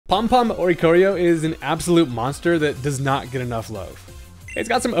Pom-Pom Oricorio is an absolute monster that does not get enough love. It's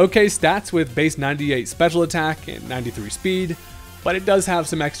got some okay stats with base 98 special attack and 93 speed, but it does have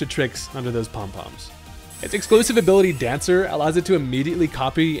some extra tricks under those pom-poms. Its exclusive ability Dancer allows it to immediately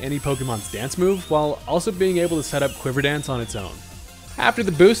copy any Pokemon's dance move, while also being able to set up Quiver Dance on its own. After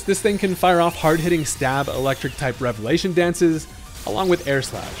the boost, this thing can fire off hard-hitting stab electric type Revelation dances, along with Air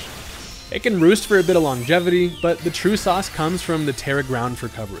Slash. It can roost for a bit of longevity, but the true sauce comes from the Terra Ground for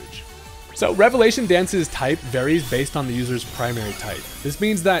coverage. So Revelation Dance's type varies based on the user's primary type. This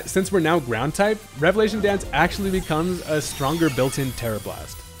means that since we're now ground type, Revelation Dance actually becomes a stronger built-in Terra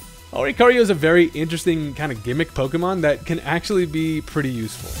Blast. Oricorio is a very interesting kind of gimmick Pokemon that can actually be pretty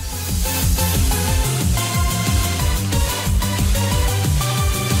useful.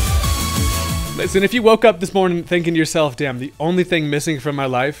 Listen, if you woke up this morning thinking to yourself, damn, the only thing missing from my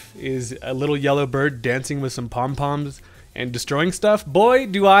life is a little yellow bird dancing with some pom-poms and destroying stuff, boy,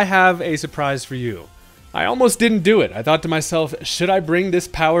 do I have a surprise for you. I almost didn't do it. I thought to myself, should I bring this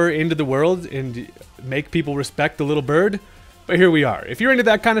power into the world and make people respect the little bird? But here we are. If you're into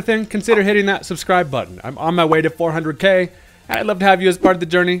that kind of thing, consider hitting that subscribe button. I'm on my way to 400k, and I'd love to have you as part of the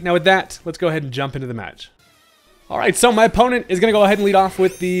journey. Now with that, let's go ahead and jump into the match. Alright, so my opponent is going to go ahead and lead off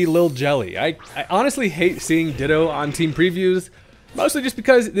with the Lil Jelly. I honestly hate seeing Ditto on team previews, mostly just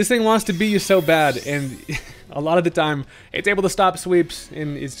because this thing wants to beat you so bad, and a lot of the time, it's able to stop sweeps,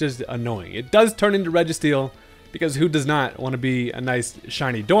 and it's just annoying. It does turn into Registeel, because who does not want to be a nice,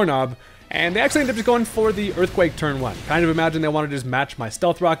 shiny doorknob? And they actually ended up just going for the Earthquake turn 1. Kind of imagine they wanted to just match my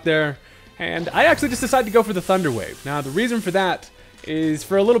Stealth Rock there, and I actually just decided to go for the Thunder Wave. Now, the reason for that is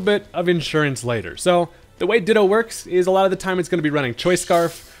for a little bit of insurance later. So, the way Ditto works is a lot of the time it's going to be running Choice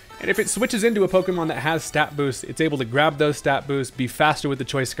Scarf, and if it switches into a Pokemon that has stat boosts, it's able to grab those stat boosts, be faster with the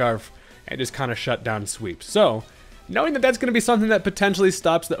Choice Scarf, and just kind of shut down sweeps. So, knowing that that's going to be something that potentially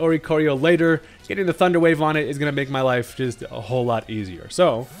stops the Oricorio later, getting the Thunder Wave on it is going to make my life just a whole lot easier.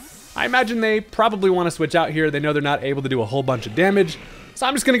 So, I imagine they probably want to switch out here. They know they're not able to do a whole bunch of damage. So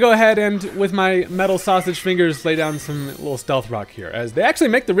I'm just going to go ahead and, with my metal sausage fingers, lay down some little Stealth Rock here. As they actually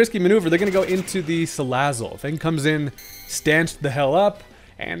make the risky maneuver, they're going to go into the Salazzle. Thing comes in, stanced the hell up,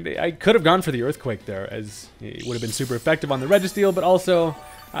 and I could have gone for the Earthquake there, as it would have been super effective on the Registeel, but also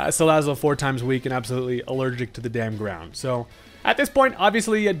Salazzle 4 times weak and absolutely allergic to the damn ground. So at this point,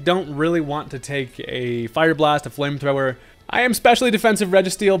 obviously, I don't really want to take a Fire Blast, a Flamethrower. I am specially defensive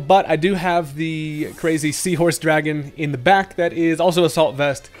Registeel, but I do have the crazy Seahorse Dragon in the back that is also Assault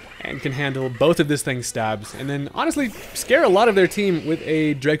Vest and can handle both of this thing's stabs, and then honestly scare a lot of their team with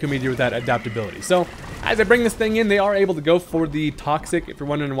a Draco Meteor with that adaptability. So as I bring this thing in, they are able to go for the Toxic. If you're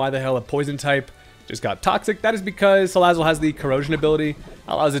wondering why the hell a Poison type just got Toxic, that is because Salazzle has the Corrosion ability,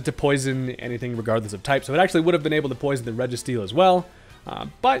 allows it to poison anything regardless of type, so it actually would have been able to poison the Registeel as well.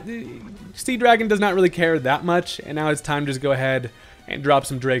 But Sea Dragon does not really care that much, and now it's time to just go ahead and drop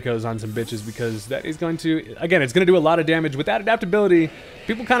some Dracos on some bitches, because that is going to, again, it's going to do a lot of damage. With that adaptability,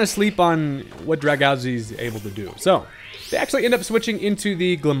 people kind of sleep on what Dragousie is able to do. So, they actually end up switching into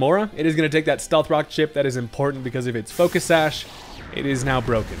the Glamora. It is going to take that Stealth Rock chip that is important because of its Focus Sash. It is now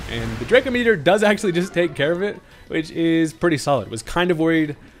broken, and the Draco Meteor does actually just take care of it, which is pretty solid. Was kind of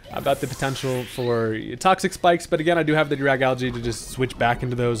worried about the potential for Toxic Spikes, but again, I do have the Dragalge to just switch back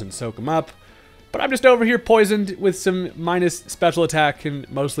into those and soak them up. But I'm just over here poisoned with some minus special attack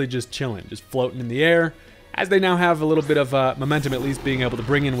and mostly just chilling, just floating in the air, as they now have a little bit of momentum, at least being able to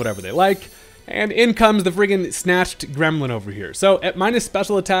bring in whatever they like. And in comes the friggin' snatched Gremlin over here. So at minus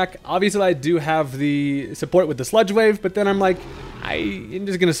special attack, obviously I do have the support with the Sludge Wave, but then I'm like, I'm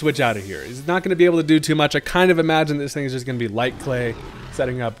just gonna switch out of here. It's not gonna be able to do too much. I kind of imagine this thing is just gonna be Light Clay,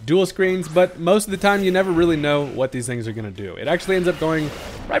 setting up dual screens, but most of the time you never really know what these things are gonna do. It actually ends up going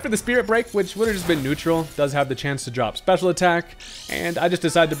right for the Spirit Break, which would have just been neutral. Does have the chance to drop special attack, and I just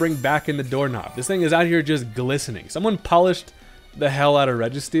decided to bring back in the Doorknob. This thing is out here just glistening. Someone polished the hell out of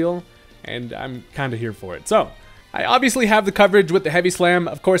Registeel, and I'm kind of here for it. So, I obviously have the coverage with the Heavy Slam.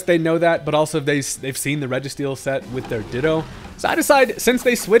 Of course they know that, but also they've seen the Registeel set with their Ditto. So I decide, since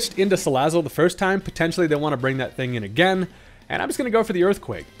they switched into Salazzle the first time, potentially they want to bring that thing in again, and I'm just going to go for the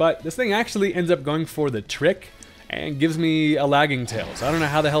Earthquake. But this thing actually ends up going for the Trick and gives me a Lagging Tail. So I don't know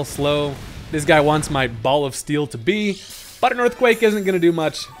how the hell slow this guy wants my Ball of Steel to be, but an Earthquake isn't going to do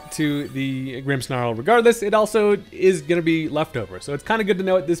much to the Grimmsnarl regardless. It also is going to be leftover, so it's kind of good to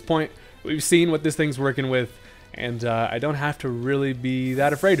know at this point. We've seen what this thing's working with, and I don't have to really be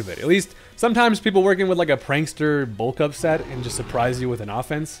that afraid of it. At least sometimes people working with like a prankster bulk up set and just surprise you with an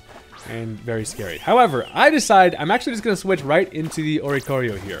offense, and very scary. However, I decide I'm actually just going to switch right into the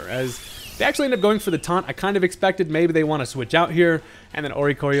Oricorio here, as they actually end up going for the taunt. I kind of expected maybe they want to switch out here, and then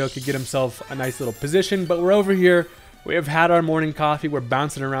Oricorio could get himself a nice little position, but we're over here. We have had our morning coffee. We're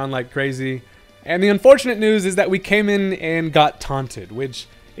bouncing around like crazy. And the unfortunate news is that we came in and got taunted, which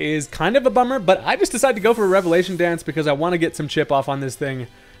is kind of a bummer, but I just decided to go for a Revelation Dance because I want to get some chip off on this thing.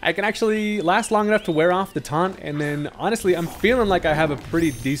 I can actually last long enough to wear off the taunt, and then honestly, I'm feeling like I have a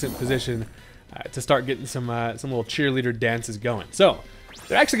pretty decent position to start getting some little cheerleader dances going. So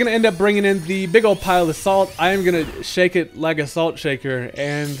they're actually going to end up bringing in the big old pile of salt. I am going to shake it like a salt shaker,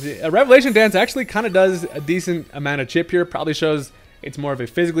 and a Revelation Dance actually kind of does a decent amount of chip here. Probably shows it's more of a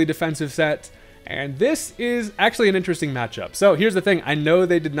physically defensive set. And this is actually an interesting matchup. So here's the thing. I know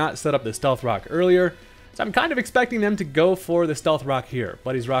they did not set up the Stealth Rock earlier, so I'm kind of expecting them to go for the Stealth Rock here.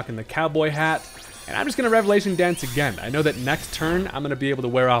 But he's rocking the cowboy hat, and I'm just going to Revelation Dance again. I know that next turn I'm going to be able to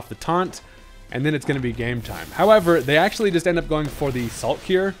wear off the taunt, and then it's going to be game time. However, they actually just end up going for the Salt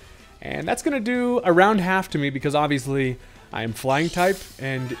here, and that's going to do around half to me because obviously I am flying type,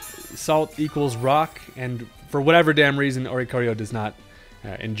 and Salt equals rock, and for whatever damn reason, Oricorio does not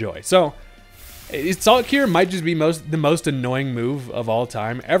enjoy. So Salt here might just be the most annoying move of all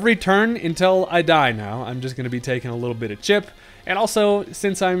time. Every turn until I die now, I'm just going to be taking a little bit of chip. And also,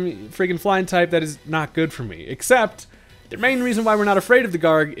 since I'm freaking flying type, that is not good for me. Except, the main reason why we're not afraid of the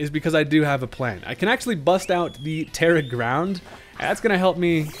Garg is because I do have a plan. I can actually bust out the Terra Ground, and that's going to help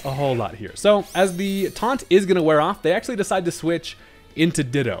me a whole lot here. So, as the taunt is going to wear off, they actually decide to switch into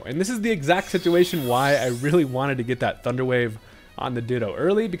Ditto. And this is the exact situation why I really wanted to get that Thunder Wave on the Ditto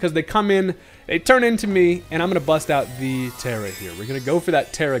early, because they come in, they turn into me, and I'm going to bust out the Terra here. We're going to go for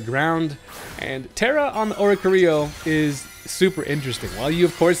that Terra Ground, and Terra on the Oricorio is super interesting. While you,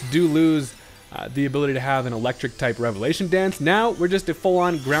 of course, do lose the ability to have an electric type Revelation Dance, now we're just a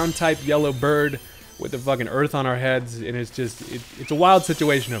full-on ground type yellow bird with the fucking earth on our heads, and it's just, it's a wild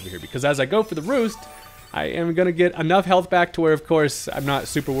situation over here, because as I go for the roost, I am going to get enough health back to where, of course, I'm not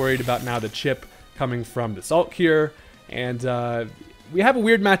super worried about now the chip coming from the Salt here. And we have a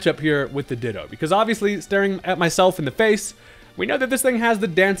weird matchup here with the Ditto, because obviously, staring at myself in the face, we know that this thing has the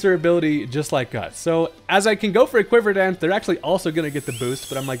Dancer ability just like us. So as I can go for a Quiver Dance, they're actually also going to get the boost,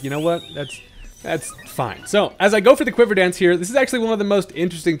 but I'm like, you know what, that's fine. So as I go for the Quiver Dance here, this is actually one of the most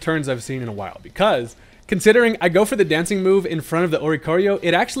interesting turns I've seen in a while, because considering I go for the dancing move in front of the Oricorio,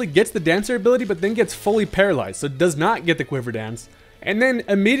 it actually gets the Dancer ability, but then gets fully paralyzed, so it does not get the Quiver Dance. And then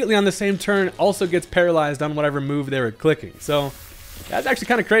immediately on the same turn also gets paralyzed on whatever move they were clicking. So that's actually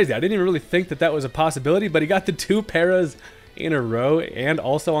kind of crazy. I didn't even really think that that was a possibility, but he got the 2 paras in a row and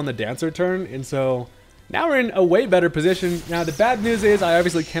also on the Dancer turn. And so now we're in a way better position. Now the bad news is I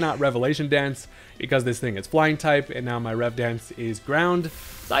obviously cannot Revelation Dance because this thing is flying type, and now my Rev Dance is ground.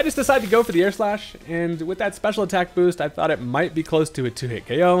 So I just decided to go for the Air Slash, and with that special attack boost, I thought it might be close to a 2-hit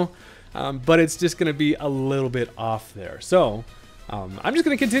KO, but it's just going to be a little bit off there. So I'm just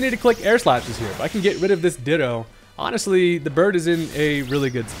going to continue to click Air Slashes here. If I can get rid of this Ditto, honestly, the bird is in a really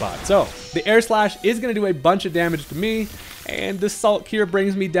good spot. So the Air Slash is going to do a bunch of damage to me, and the Salt here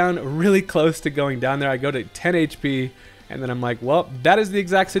brings me down really close to going down there. I go to 10 HP, and then I'm like, well, that is the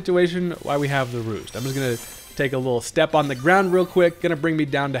exact situation why we have the Roost. I'm just going to take a little step on the ground real quick, going to bring me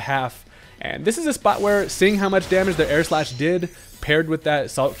down to half. And this is a spot where, seeing how much damage the Air Slash did, paired with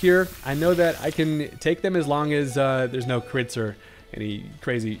that Salt here, I know that I can take them as long as there's no crits or any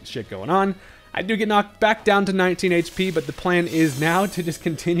crazy shit going on. I do get knocked back down to 19 HP, but the plan is now to just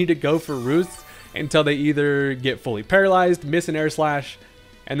continue to go for roosts until they either get fully paralyzed, miss an Air Slash,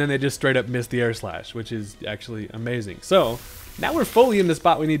 and then they just straight up miss the Air Slash, which is actually amazing. So now we're fully in the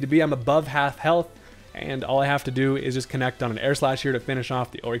spot we need to be. I'm above half health, and all I have to do is just connect on an Air Slash here to finish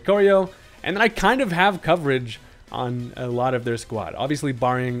off the Oricorio, and then I kind of have coverage on a lot of their squad. Obviously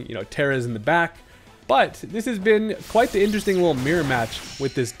barring, you know, Terra's in the back, but this has been quite the interesting little mirror match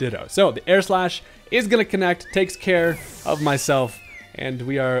with this Ditto. So the Air Slash is going to connect, takes care of myself, and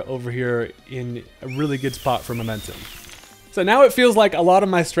we are over here in a really good spot for momentum. So now it feels like a lot of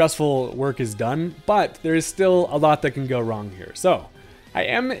my stressful work is done, but there is still a lot that can go wrong here. So I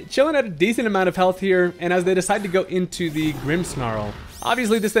am chilling at a decent amount of health here, and as they decide to go into the Grim Snarl,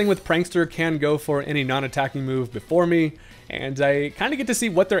 obviously this thing with Prankster can go for any non-attacking move before me, and I kind of get to see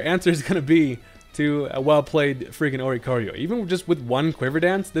what their answer is going to be to a well-played freaking Oricorio. Even just with one Quiver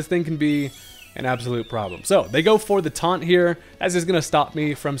Dance, this thing can be an absolute problem. So they go for the taunt here. That's just going to stop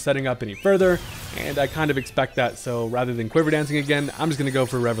me from setting up any further, and I kind of expect that. So rather than quiver dancing again, I'm just going to go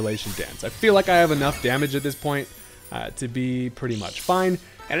for revelation dance. I feel like I have enough damage at this point to be pretty much fine,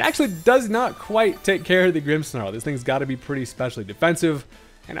 and it actually does not quite take care of the Grimmsnarl. This thing's got to be pretty specially defensive,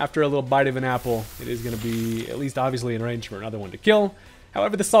 and after a little bite of an apple, it is going to be at least obviously in range for another one to kill.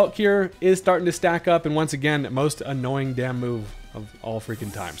 However, the Salt Cure is starting to stack up, and once again, most annoying damn move of all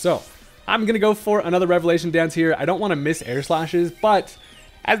freaking time. So I'm going to go for another Revelation Dance here. I don't want to miss Air Slashes, but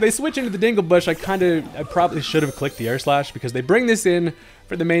as they switch into the Dingle Bush, I probably should have clicked the Air Slash, because they bring this in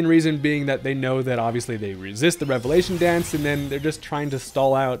for the main reason being that they know that obviously they resist the Revelation Dance, and then they're just trying to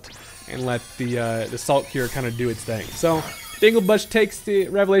stall out and let the Salt Cure kind of do its thing. So Dingle Bush takes the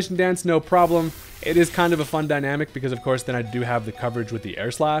Revelation Dance, no problem. It is kind of a fun dynamic because, of course, then I do have the coverage with the Air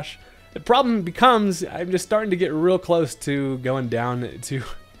Slash. The problem becomes I'm just starting to get real close to going down to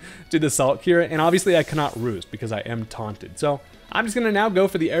the Salt Cure, and obviously I cannot roost because I am taunted. So I'm just going to now go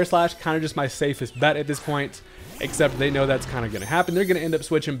for the Air Slash, kind of just my safest bet at this point, except they know that's kind of going to happen. They're going to end up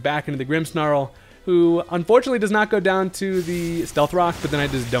switching back into the Grimmsnarl, who unfortunately does not go down to the Stealth Rock, but then I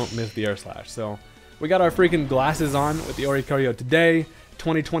just don't miss the Air Slash. So we got our freaking glasses on with the Oricorio today,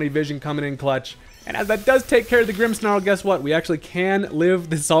 20/20 vision coming in clutch. And as that does take care of the Grimmsnarl, guess what? We actually can live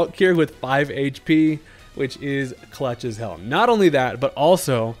the Salt Cure with 5 HP, which is clutch as hell. Not only that, but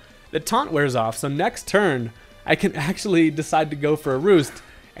also the taunt wears off. So next turn, I can actually decide to go for a roost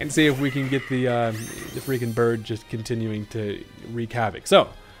and see if we can get the freaking bird just continuing to wreak havoc. So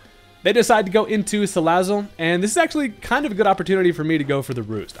they decide to go into Salazzle, and this is actually kind of a good opportunity for me to go for the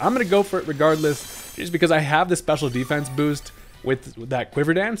roost. I'm going to go for it regardless, just because I have the special defense boost with that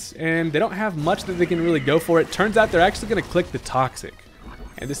Quiver Dance, and they don't have much that they can really go for. It turns out they're actually going to click the Toxic,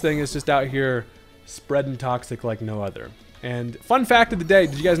 and this thing is just out here spreading Toxic like no other. And fun fact of the day,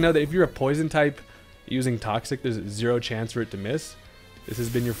 did you guys know that if you're a poison type using Toxic, there's 0 chance for it to miss? This has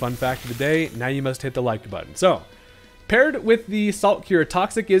been your fun fact of the day. Now you must hit the like button. So paired with the Salt Cure,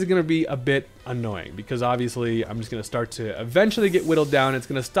 Toxic is going to be a bit annoying, because obviously I'm just going to start to eventually get whittled down. It's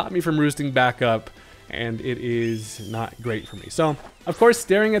going to stop me from roosting back up, and it is not great for me. So, of course,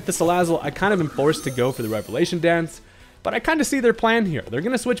 staring at the Salazzle, I kind of am forced to go for the Revelation Dance, but I kind of see their plan here. They're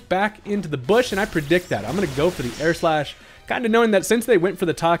going to switch back into the bush, and I predict that. I'm going to go for the Air Slash, kind of knowing that since they went for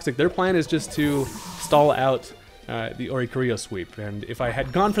the Toxic, their plan is just to stall out the Oricorio sweep. And if I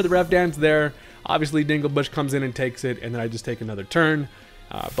had gone for the Rev Dance there, obviously Dingle Bush comes in and takes it, and then I just take another turn.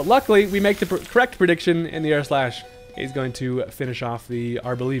 But luckily, we make the correct prediction, and the Air Slash is going to finish off the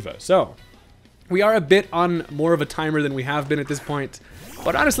Arbolivo. So we are a bit on more of a timer than we have been at this point,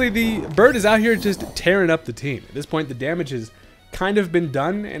 but honestly, the bird is out here just tearing up the team. At this point, the damage has kind of been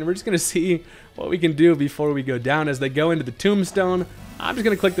done, and we're just going to see what we can do before we go down. As they go into the Tombstone, I'm just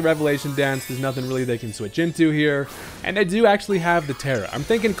going to click the Revelation Dance. There's nothing really they can switch into here, and they do actually have the Terra. I'm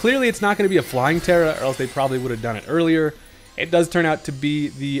thinking clearly it's not going to be a Flying Terra, or else they probably would have done it earlier. It does turn out to be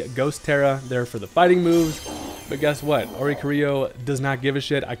the Ghost Terra there for the fighting moves. But guess what? Oricorio does not give a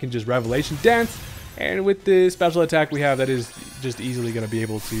shit. I can just Revelation Dance, and with the special attack we have, that is just easily going to be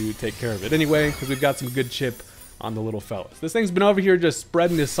able to take care of it anyway, because we've got some good chip on the little fellas. This thing's been over here just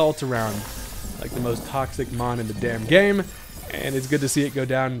spreading his salt around like the most toxic mon in the damn game, and it's good to see it go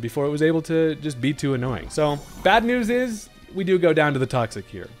down before it was able to just be too annoying. So bad news is we do go down to the Toxic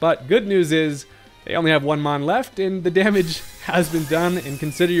here, but good news is they only have 1 mon left, and the damage has been done, and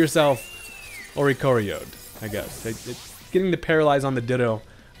consider yourself Oricorio'd, I guess. Getting the Paralyze on the Ditto,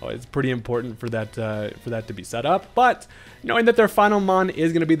 it's pretty important for that to be set up, but knowing that their final mon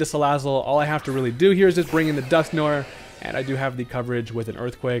is going to be the Salazzle, all I have to really do here is just bring in the Dusknoir, and I do have the coverage with an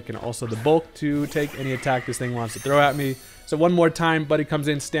Earthquake and also the Bulk to take any attack this thing wants to throw at me. So one more time, Buddy comes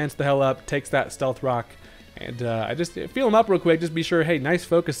in, stands the hell up, takes that Stealth Rock, and I just feel him up real quick, just be sure, hey, nice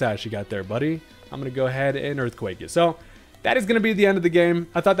Focus Sash you got there, buddy. I'm going to go ahead and Earthquake you. So that is going to be the end of the game.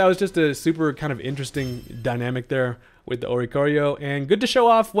 I thought that was just a super kind of interesting dynamic there with the Oricorio, and good to show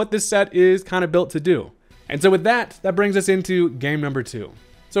off what this set is kind of built to do. And so with that, that brings us into game number 2.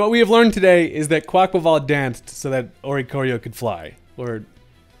 So what we have learned today is that Quaquaval danced so that Oricorio could fly. Or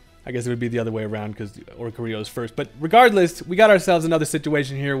I guess it would be the other way around because Oricorio is first. But regardless, we got ourselves another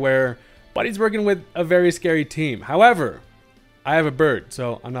situation here where Buddy's working with a very scary team. However, I have a bird,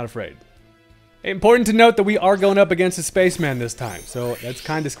 so I'm not afraid. Important to note that we are going up against a spaceman this time, so that's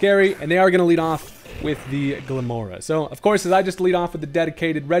kind of scary, and they are going to lead off with the Glamora. So, of course, as I just lead off with the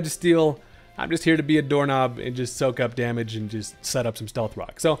dedicated Registeel, I'm just here to be a doorknob and just soak up damage and just set up some Stealth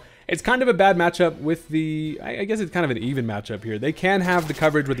Rock. So, it's kind of a bad matchup with the... I guess it's kind of an even matchup here. They can have the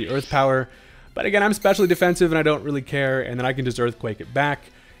coverage with the Earth Power, but again, I'm specially defensive and I don't really care, and then I can just Earthquake it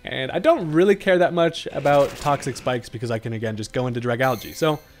back. And I don't really care that much about Toxic Spikes because I can, again, just go into Dragalge.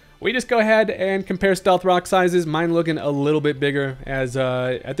 So we just go ahead and compare Stealth Rock sizes. Mine looking a little bit bigger as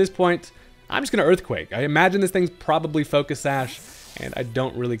at this point, I'm just going to Earthquake. I imagine this thing's probably Focus Sash, and I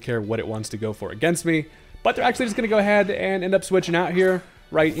don't really care what it wants to go for against me. But they're actually just going to go ahead and end up switching out here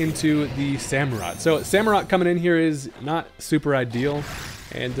right into the Samurott. So Samurott coming in here is not super ideal.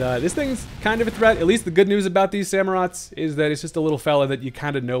 And this thing's kind of a threat. At least the good news about these Samurotts is that it's just a little fella that you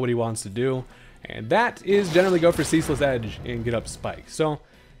kind of know what he wants to do. And that is generally go for Ceaseless Edge and get up Spike. So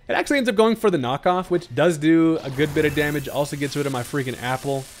it actually ends up going for the knockoff, which does do a good bit of damage. Also gets rid of my freaking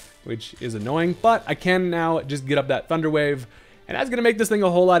apple, which is annoying. But I can now just get up that Thunder Wave. And that's going to make this thing a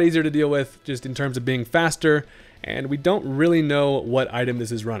whole lot easier to deal with just in terms of being faster. And we don't really know what item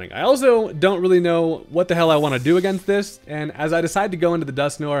this is running. I also don't really know what the hell I want to do against this, and as I decide to go into the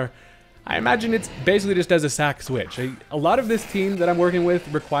Dusknoir, I imagine it's basically just as a sack switch. A lot of this team that I'm working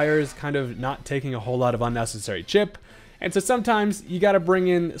with requires kind of not taking a whole lot of unnecessary chip, and so sometimes you gotta bring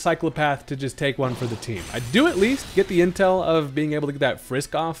in Cyclopath to just take one for the team. I do at least get the intel of being able to get that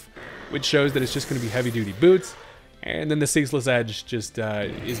Frisk off, which shows that it's just gonna be heavy duty boots. And then the Ceaseless Edge just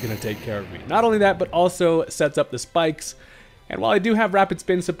is going to take care of me. Not only that, but also sets up the spikes. And while I do have Rapid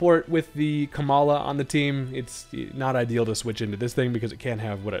Spin support with the Kamala on the team, it's not ideal to switch into this thing because it can't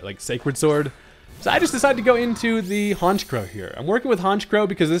have, like Sacred Sword. So I just decided to go into the Honchkrow here. I'm working with Honchkrow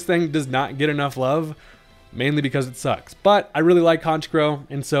because this thing does not get enough love, mainly because it sucks. But I really like Honchkrow,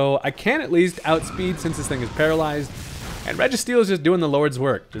 and so I can at least outspeed since this thing is paralyzed. And Registeel is just doing the Lord's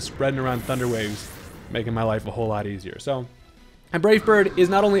work, just spreading around Thunder Waves, making my life a whole lot easier. So, and Brave Bird is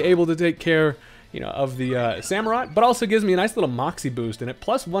not only able to take care, of the Samurott, but also gives me a nice little Moxie boost, and at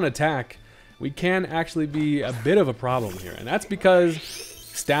 +1 attack, we can actually be a bit of a problem here, and that's because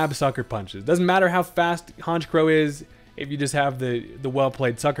stab Sucker Punches. Doesn't matter how fast Honchkrow is if you just have the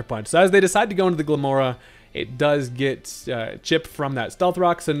well-played Sucker Punch. So as they decide to go into the Glamora, it does get chipped from that Stealth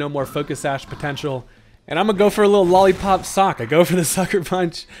Rock, so no more Focus Sash potential. And I'm going to go for a little Lollipop Sock. I go for the Sucker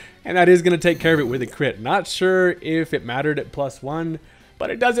Punch, and that is going to take care of it with a crit. Not sure if it mattered at +1, but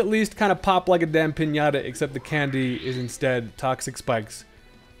it does at least kind of pop like a damn pinata, except the candy is instead Toxic Spikes,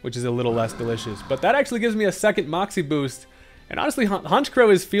 which is a little less delicious. But that actually gives me a second Moxie boost, and honestly,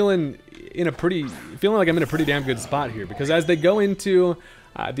 Honchkrow is feeling like I'm in a pretty damn good spot here, because as they go into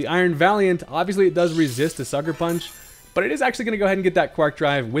the Iron Valiant, obviously it does resist a Sucker Punch, but it is actually going to go ahead and get that Quark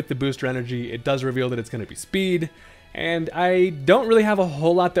Drive with the booster energy. It does reveal that it's going to be speed, and I don't really have a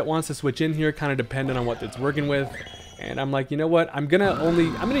whole lot that wants to switch in here, kind of dependent on what it's working with. And I'm like, you know what, I'm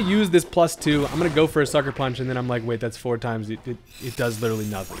gonna use this +2, I'm gonna go for a Sucker Punch, and then I'm like, wait, that's 4 times, it does literally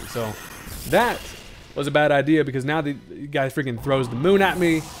nothing. So that was a bad idea, because now the guy freaking throws the moon at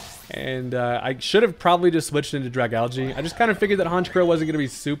me, and I should have probably just switched into Dragalge. I just kind of figured that Honchkrow wasn't gonna be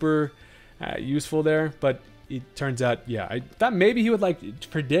super useful there, but it turns out, yeah, I thought maybe he would like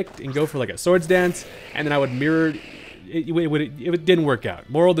predict and go for like a Swords Dance, and then I would mirror. It didn't work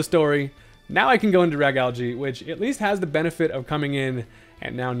out. Moral of the story: now I can go into Dragalge, which at least has the benefit of coming in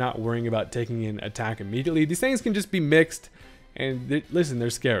and now not worrying about taking in attack immediately. These things can just be mixed, and listen, they're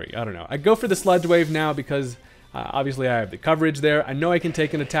scary. I don't know. I go for the Sludge Wave now because obviously I have the coverage there. I know I can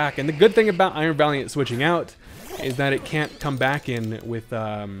take an attack, and the good thing about Iron Valiant switching out is that it can't come back in with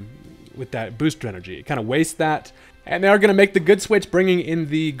that booster energy. It kind of wastes that. And they are going to make the good switch, bringing in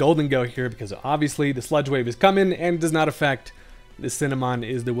the Golden Go here, because obviously the Sludge Wave is coming and does not affect the Cinnamon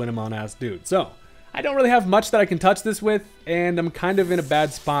is the Winnemon ass dude. So I don't really have much that I can touch this with, and I'm kind of in a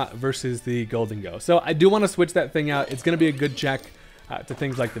bad spot versus the Golden Go. So I do want to switch that thing out. It's going to be a good check to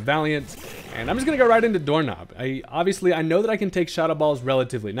things like the Valiant, and I'm just going to go right into Doorknob. Obviously, I know that I can take Shadow Balls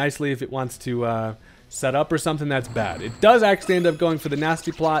relatively nicely if it wants to set up or something that's bad. It does actually end up going for the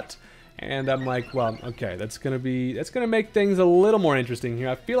Nasty Plot, and I'm like, well, okay, that's gonna make things a little more interesting here.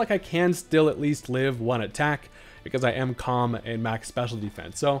 I feel like I can still at least live 1 attack because I am calm and max special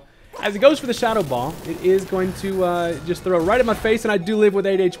defense. So as it goes for the Shadow Ball, it is going to just throw right at my face, and I do live with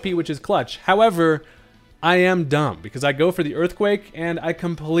 8 HP, which is clutch. However, I am dumb because I go for the Earthquake, and I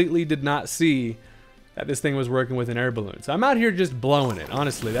completely did not see that this thing was working with an air balloon. So I'm out here just blowing it.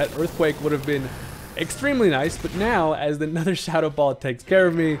 Honestly, that Earthquake would have been extremely nice, but now as another Shadow Ball takes care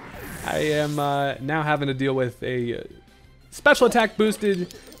of me, I am now having to deal with a special attack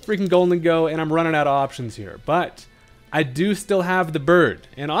boosted freaking Golden Go, and I'm running out of options here. But I do still have the bird,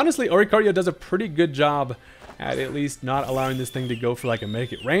 and honestly, Oricorio does a pretty good job at least not allowing this thing to go for like a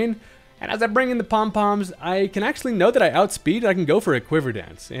Make It Rain. And as I bring in the pom-poms, I can actually know that I outspeed, I can go for a Quiver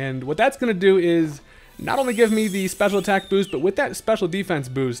Dance. And what that's going to do is not only give me the special attack boost, but with that special defense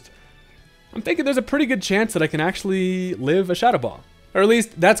boost, I'm thinking there's a pretty good chance that I can actually live a Shadow Ball. Or at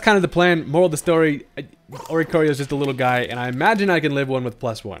least, that's kind of the plan. Moral of the story, Oricorio is just a little guy, and I imagine I can live one with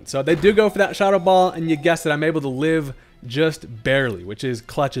 +1. So they do go for that Shadow Ball, and you guessed it, I'm able to live just barely, which is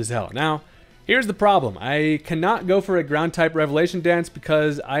clutch as hell. Now, here's the problem. I cannot go for a ground-type Revelation Dance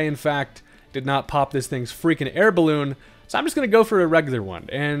because I, in fact, did not pop this thing's freaking air balloon. So I'm just going to go for a regular one,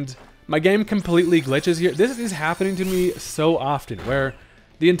 and my game completely glitches here. This is happening to me so often, where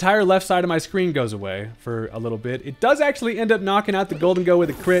the entire left side of my screen goes away for a little bit. It does actually end up knocking out the Golden Go with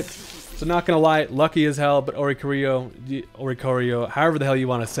a crit, so not gonna lie, lucky as hell, but Oricorio, however the hell you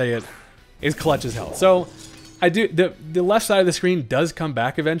want to say it, is clutch as hell. So I do, the left side of the screen does come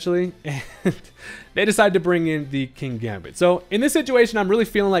back eventually, and they decide to bring in the King Gambit. So in this situation, I'm really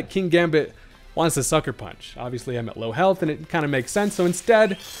feeling like King Gambit wants to sucker punch. Obviously, I'm at low health, and it kind of makes sense. So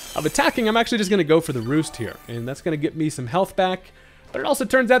instead of attacking, I'm actually just gonna go for the Roost here, and that's gonna get me some health back. But it also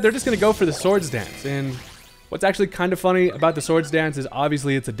turns out they're just going to go for the Swords Dance. And what's actually kind of funny about the Swords Dance is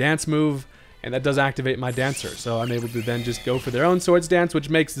obviously it's a dance move, and that does activate my Dancer. So I'm able to then just go for their own Swords Dance, which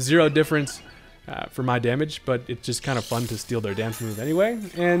makes 0 difference for my damage, but it's just kind of fun to steal their dance move anyway.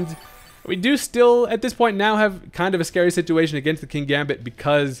 And we do still, at this point now, have kind of a scary situation against the King Gambit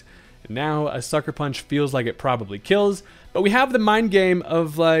because now a Sucker Punch feels like it probably kills. But we have the mind game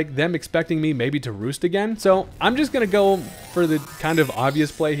of like them expecting me maybe to Roost again. So I'm just going to go for the kind of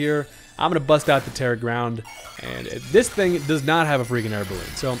obvious play here. I'm going to bust out the Terra Ground. And this thing does not have a freaking air balloon.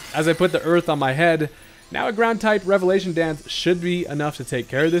 So as I put the Earth on my head, now a ground type Revelation Dance should be enough to take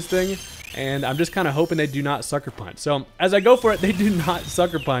care of this thing. And I'm just kind of hoping they do not Sucker Punch. So as I go for it, they do not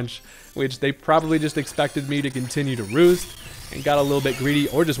Sucker Punch, which they probably just expected me to continue to Roost and got a little bit greedy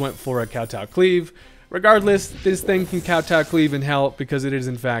or just went for a Kowtow Cleave. Regardless, this thing can Kowtow Cleave in hell because it is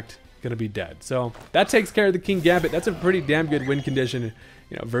in fact going to be dead. So that takes care of the King Gambit. That's a pretty damn good win condition,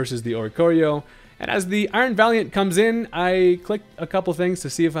 you know, versus the Oricorio. And as the Iron Valiant comes in, I click a couple things to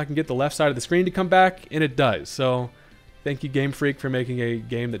see if I can get the left side of the screen to come back, and it does. So thank you, Game Freak, for making a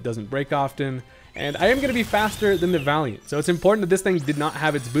game that doesn't break often. And I am going to be faster than the Valiant. So it's important that this thing did not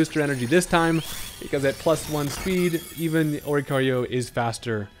have its booster energy this time, because at +1 speed, even Oricorio is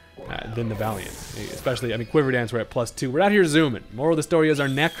faster than the Valiant. Especially, I mean, Quiver Dance, we're at +2. We're out here zooming. Moral of the story is our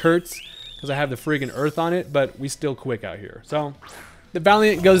neck hurts because I have the friggin' Earth on it, but we still quick out here. So the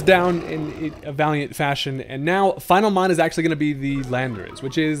Valiant goes down in a Valiant fashion, and now final mon is actually going to be the Landorus,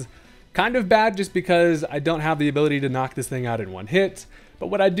 which is kind of bad just because I don't have the ability to knock this thing out in one hit. But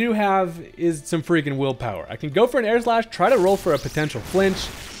what I do have is some freaking willpower. I can go for an Air Slash, try to roll for a potential flinch,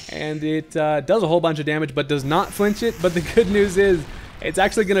 and it does a whole bunch of damage, but does not flinch it. But the good news is, it's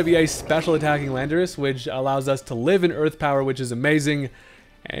actually going to be a special attacking Landorus, which allows us to live in Earth Power, which is amazing.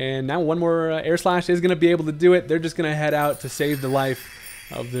 And now one more Air Slash is going to be able to do it. They're just going to head out to save the life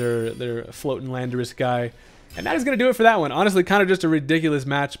of their floating Landorus guy. And that is going to do it for that one. Honestly, kind of just a ridiculous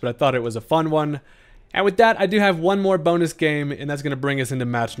match, but I thought it was a fun one. And with that, I do have one more bonus game, and that's going to bring us into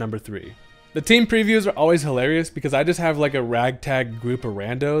match number 3. The team previews are always hilarious because I just have like a ragtag group of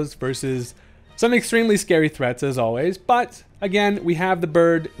randos versus some extremely scary threats as always. But again, we have the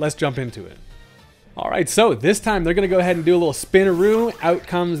bird. Let's jump into it. Alright, so this time they're going to go ahead and do a little spinaroo. Out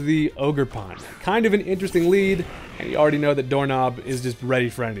comes the Ogre Pond. Kind of an interesting lead, and you already know that Doorknob is just ready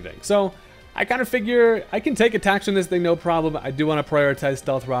for anything. So I kind of figure I can take attacks on this thing, no problem. I do want to prioritize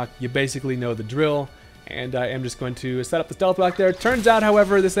Stealth Rock. You basically know the drill. And I am just going to set up the Stealth Rock there. Turns out,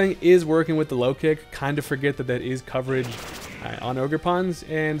 however, this thing is working with the low kick. Kind of forget that that is coverage on Ogre Ponds.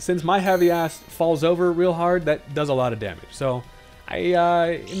 And since my heavy ass falls over real hard, that does a lot of damage. So I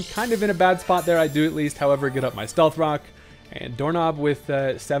am kind of in a bad spot there. I do at least, however, get up my Stealth Rock. And Doorknob with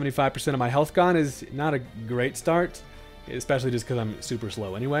 75% of my health gone is not a great start, especially just because I'm super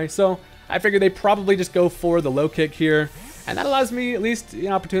slow anyway. So I figured they probably just go for the low kick here. And that allows me at least an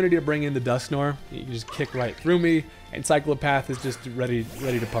opportunity to bring in the Dusknoir. You can just kick right through me, and Cyclopath is just ready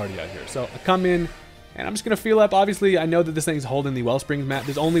to party out here. So I come in, and I'm just going to feel up. Obviously, I know that this thing's holding the Wellsprings map.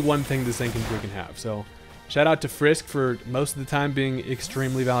 There's only one thing this thing can freaking have. So shout out to Frisk for most of the time being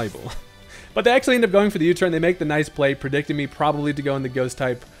extremely valuable. But they actually end up going for the U-turn. They make the nice play, predicting me probably to go in the Ghost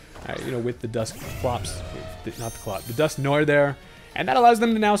type, you know, with the Dusknoir there. And that allows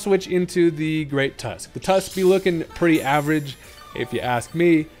them to now switch into the Great Tusk. The Tusk be looking pretty average, if you ask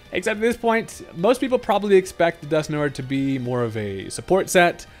me. Except at this point, most people probably expect the Dusknoir to be more of a support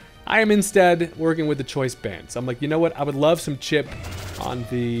set. I am instead working with the Choice Band. So I'm like, you know what? I would love some chip on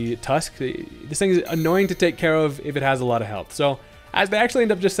the Tusk. This thing is annoying to take care of if it has a lot of health. So as they actually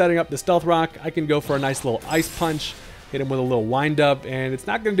end up just setting up the Stealth Rock, I can go for a nice little Ice Punch. Hit him with a little wind up, and it's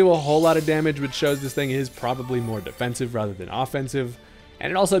not going to do a whole lot of damage, which shows this thing is probably more defensive rather than offensive. And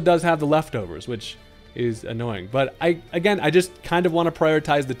it also does have the leftovers, which is annoying. But again, I just kind of want to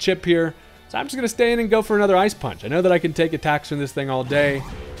prioritize the chip here. So I'm just going to stay in and go for another Ice Punch. I know that I can take attacks from this thing all day,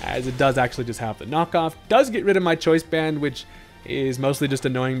 as it does actually just have the knockoff. Does get rid of my Choice Band, which is mostly just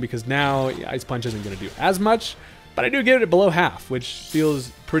annoying because now Ice Punch isn't going to do as much. But I do get it below half, which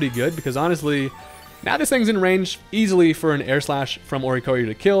feels pretty good because honestly, now this thing's in range easily for an Air Slash from Oricorio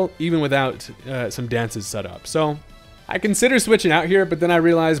to kill, even without some dances set up. So I consider switching out here, but then I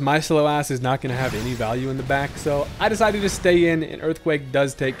realized my slow ass is not going to have any value in the back. So I decided to stay in, and Earthquake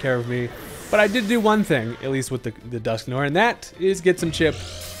does take care of me. But I did do one thing, at least with the Dusknoir, and that is get some chip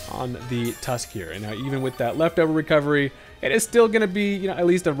on the Tusk here. And now even with that leftover recovery, it is still going to be, you know, at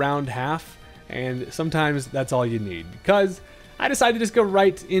least around half. And sometimes that's all you need, because I decided to just go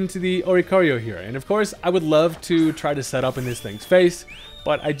right into the Oricorio here. And of course, I would love to try to set up in this thing's face,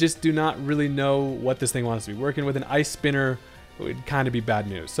 but I just do not really know what this thing wants to be working with. An Ice Spinner would kind of be bad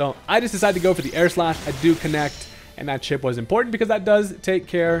news. So I just decided to go for the Air Slash. I do connect, and that chip was important because that does take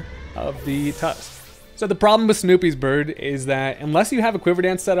care of the Tusk. So the problem with Snoopy's bird is that unless you have a Quiver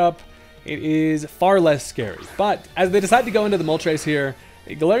Dance set up, it is far less scary. But as they decide to go into the Moltres here,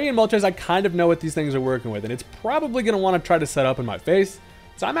 Galarian Moltres, I kind of know what these things are working with, and it's probably going to want to try to set up in my face.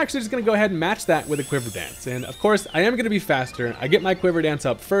 So I'm actually just going to go ahead and match that with a Quiver Dance. And of course, I am going to be faster. I get my Quiver Dance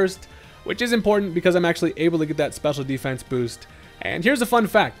up first, which is important because I'm actually able to get that special defense boost. And here's a fun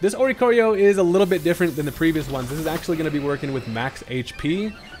fact. This Oricorio is a little bit different than the previous ones. This is actually going to be working with max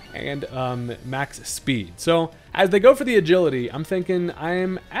HP and max speed. So as they go for the agility, I'm thinking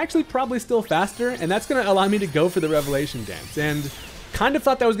I'm actually probably still faster, and that's going to allow me to go for the Revelation Dance. And kind of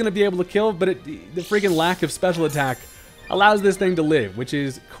thought that was going to be able to kill, but the freaking lack of special attack allows this thing to live, which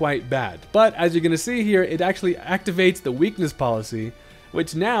is quite bad. But as you're going to see here, it actually activates the weakness policy,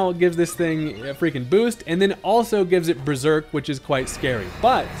 which now gives this thing a freaking boost, and then also gives it Berserk, which is quite scary.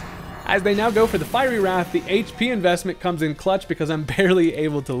 But as they now go for the Fiery Wrath, the HP investment comes in clutch because I'm barely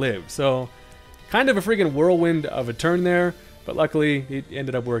able to live. So kind of a freaking whirlwind of a turn there, but luckily it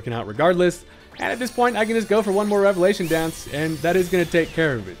ended up working out regardless. And at this point, I can just go for one more Revelation Dance, and that is going to take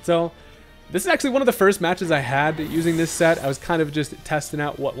care of it. So this is actually one of the first matches I had using this set. I was kind of just testing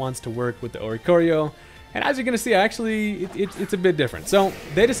out what wants to work with the Oricorio. And as you're going to see, actually, it's a bit different. So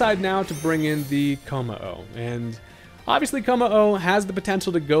they decide now to bring in the Kommo-o. And obviously, Kommo-o has the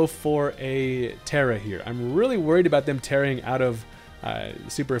potential to go for a Terra here. I'm really worried about them tearing out of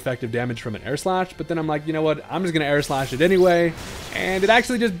super effective damage from an Air Slash, but then I'm like, you know what, I'm just going to Air Slash it anyway, and it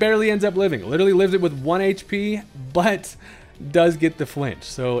actually just barely ends up living. It literally lives it with 1 HP, but does get the flinch.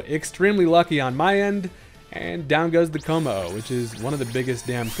 So extremely lucky on my end, and down goes the Kommo-o, which is one of the biggest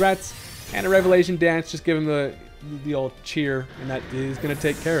damn threats, and a Revelation Dance, just give him the old cheer, and that is going to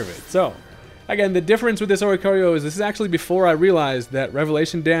take care of it. So again, the difference with this Oricorio is this is actually before I realized that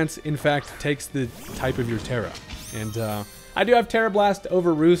Revelation Dance, in fact, takes the type of your Terra. And I do have Terra Blast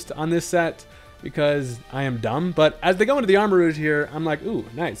over Roost on this set because I am dumb, but as they go into the Armarouge here, I'm like, ooh,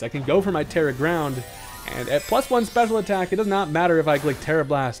 nice. I can go for my Terra Ground, and at +1 special attack, it does not matter if I click Terra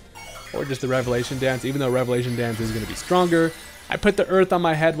Blast or just the Revelation Dance, even though Revelation Dance is going to be stronger. I put the Earth on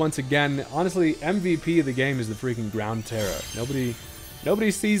my head once again. Honestly, MVP of the game is the freaking Ground Terra.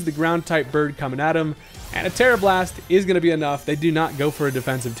 Nobody sees the ground type bird coming at him, and a Terra Blast is going to be enough. They do not go for a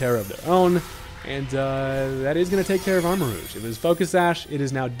defensive Terra of their own. And that is going to take care of Armarouge. It was Focus Sash. It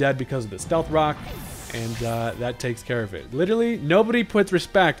is now dead because of the Stealth Rock. And that takes care of it. Literally, nobody puts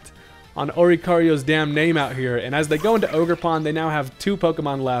respect on Oricorio's damn name out here. And as they go into Ogerpon, they now have 2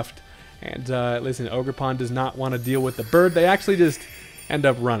 Pokemon left. And listen, Ogerpon does not want to deal with the bird. They actually just end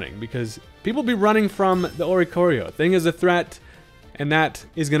up running because people be running from the Oricorio. Thing is a threat, and that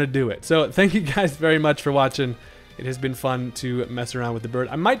is going to do it. So thank you guys very much for watching. It has been fun to mess around with the bird.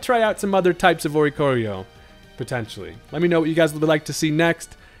 I might try out some other types of Oricorio, potentially. Let me know what you guys would like to see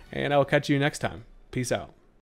next, and I will catch you next time. Peace out.